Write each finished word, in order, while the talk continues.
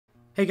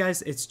Hey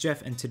guys, it's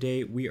Jeff, and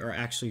today we are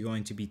actually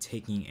going to be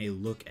taking a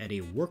look at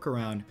a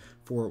workaround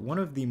for one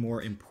of the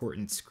more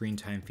important screen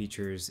time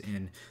features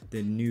in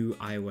the new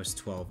iOS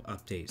 12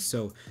 update.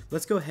 So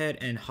let's go ahead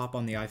and hop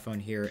on the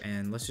iPhone here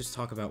and let's just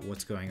talk about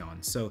what's going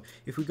on. So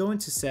if we go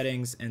into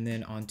settings and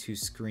then onto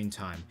screen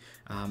time,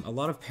 a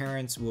lot of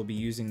parents will be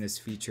using this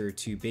feature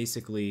to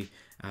basically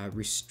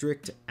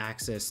restrict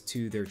access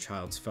to their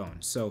child's phone.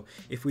 So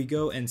if we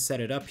go and set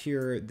it up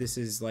here, this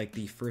is like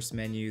the first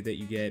menu that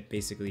you get,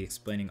 basically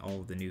explaining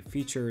all of the new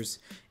features.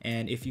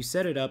 And if you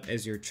set it up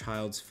as your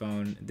child's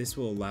phone, this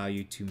will allow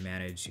you to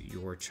manage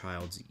your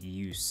child's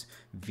use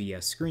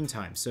via screen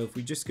time. So if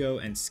we just go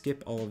and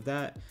skip all of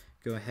that,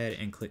 go ahead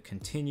and click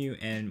continue,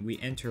 and we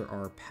enter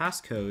our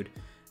passcode,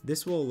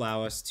 this will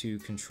allow us to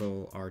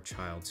control our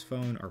child's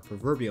phone, our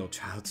proverbial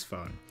child's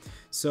phone.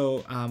 So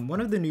one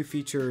of the new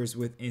features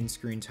within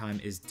screen time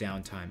is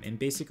downtime, and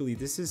basically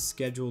this is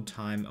scheduled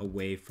time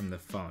away from the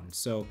phone.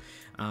 So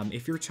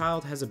if your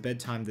child has a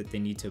bedtime that they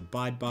need to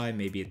abide by,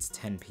 maybe it's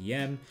 10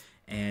 p.m.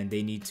 and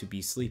they need to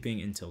be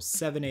sleeping until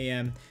 7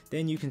 a.m.,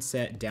 then you can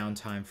set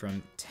downtime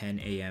from 10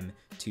 a.m.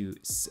 to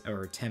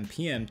or 10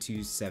 p.m.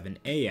 to 7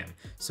 a.m.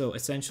 So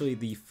essentially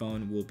the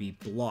phone will be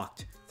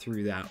blocked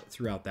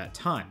throughout that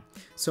time.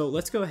 So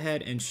let's go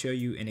ahead and show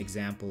you an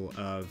example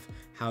of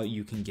how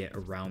you can get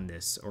around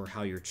this, or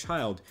how your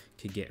child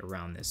could get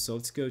around this. So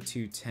let's go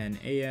to 10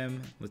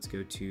 a.m. Let's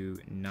go to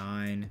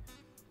 9.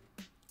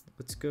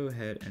 Let's go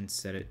ahead and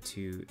set it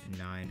to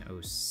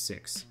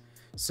 9:06.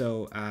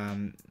 So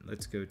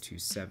let's go to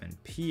 7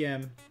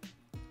 p.m.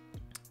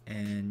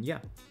 and yeah,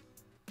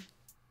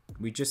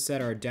 we just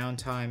set our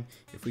downtime.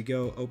 If we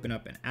go open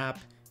up an app,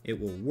 it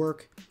will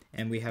work,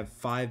 and we have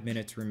 5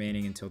 minutes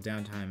remaining until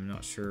downtime. I'm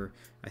not sure,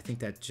 I think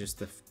that's just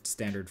the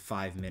standard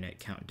 5-minute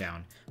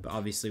countdown, but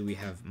obviously we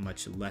have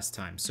much less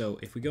time. So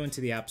if we go into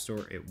the App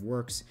Store, it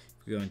works.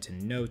 If we go into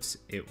Notes,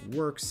 it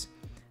works.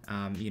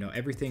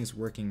 Everything's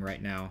working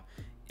right now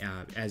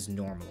as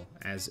normal,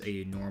 as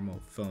a normal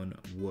phone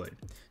would.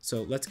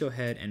 So let's go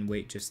ahead and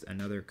wait just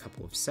another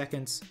couple of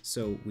seconds.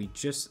 So we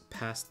just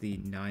passed the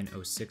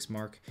 9:06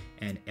 mark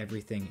and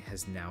everything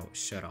has now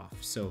shut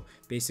off. So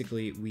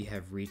basically we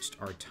have reached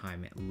our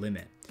time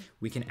limit.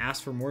 We can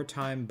ask for more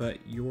time, but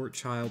your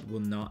child will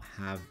not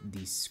have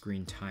the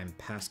screen time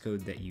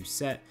passcode that you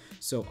set.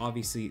 So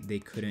obviously they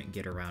couldn't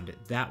get around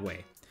it that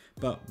way.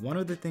 But one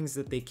of the things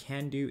that they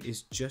can do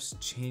is just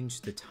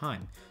change the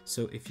time.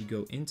 So if you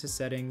go into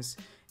settings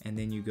and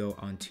then you go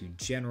onto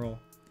general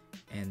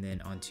and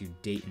then onto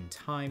date and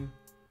time,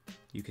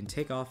 you can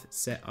take off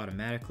set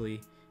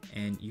automatically,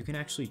 and you can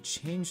actually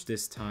change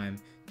this time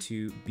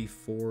to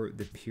before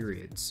the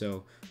period,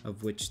 so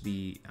of which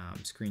the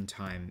screen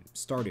time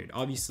started.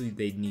 Obviously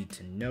they need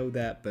to know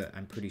that, but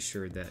I'm pretty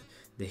sure that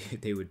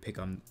they would pick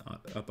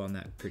up on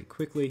that pretty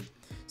quickly.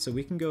 So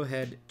we can go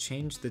ahead,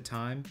 change the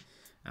time.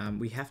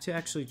 We have to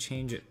actually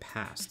change it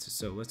past.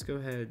 So let's go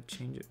ahead,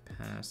 change it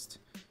past.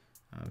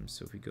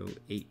 So if we go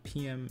 8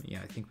 p.m.,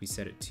 yeah, I think we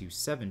set it to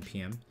 7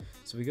 p.m.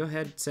 So we go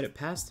ahead, set it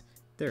past,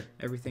 there,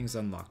 everything's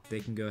unlocked. They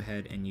can go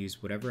ahead and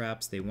use whatever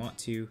apps they want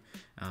to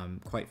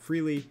quite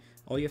freely.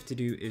 All you have to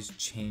do is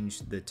change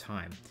the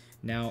time.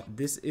 Now,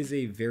 this is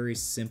a very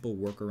simple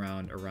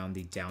workaround around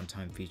the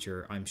downtime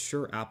feature. I'm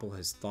sure Apple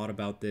has thought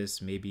about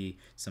this. Maybe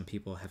some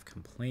people have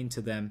complained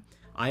to them.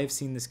 I have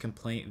seen this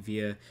complaint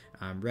via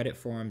Reddit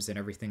forums and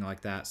everything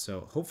like that.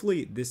 So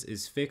hopefully this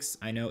is fixed.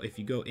 I know if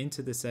you go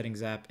into the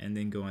settings app and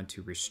then go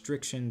into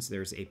restrictions,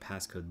 there's a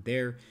passcode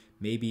there.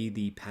 Maybe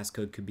the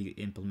passcode could be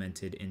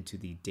implemented into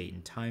the date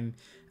and time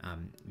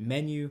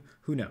menu.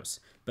 Who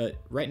knows? But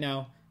right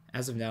now,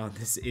 as of now,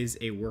 this is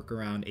a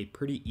workaround, a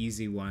pretty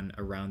easy one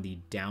around the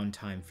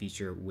downtime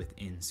feature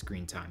within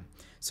screen time.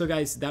 So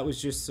guys, that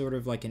was just sort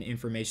of like an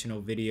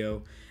informational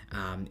video.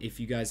 If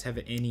you guys have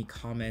any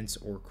comments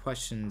or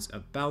questions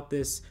about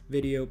this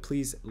video,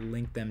 please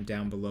link them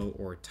down below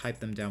or type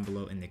them down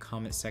below in the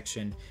comment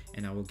section,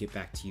 and I will get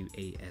back to you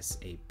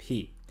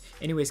ASAP.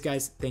 Anyways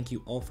guys, thank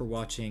you all for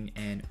watching,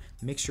 and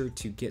make sure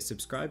to get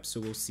subscribed, so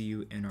we'll see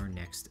you in our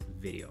next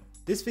video.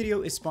 This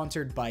video is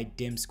sponsored by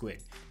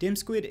DimSquid.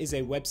 DimSquid is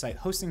a website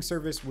hosting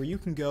service where you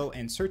can go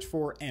and search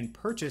for and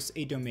purchase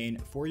a domain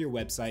for your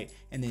website,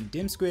 and then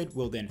DimSquid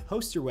will then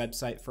host your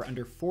website for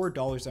under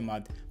 $4 a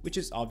month, which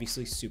is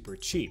obviously super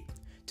cheap.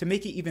 To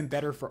make it even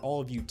better for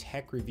all of you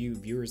tech review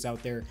viewers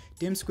out there,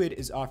 DimSquid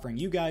is offering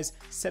you guys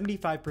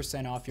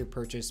 75% off your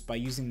purchase by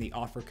using the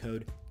offer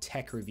code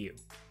TechReview.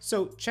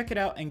 So check it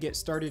out and get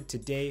started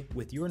today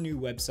with your new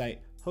website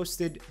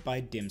hosted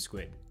by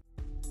DimSquid.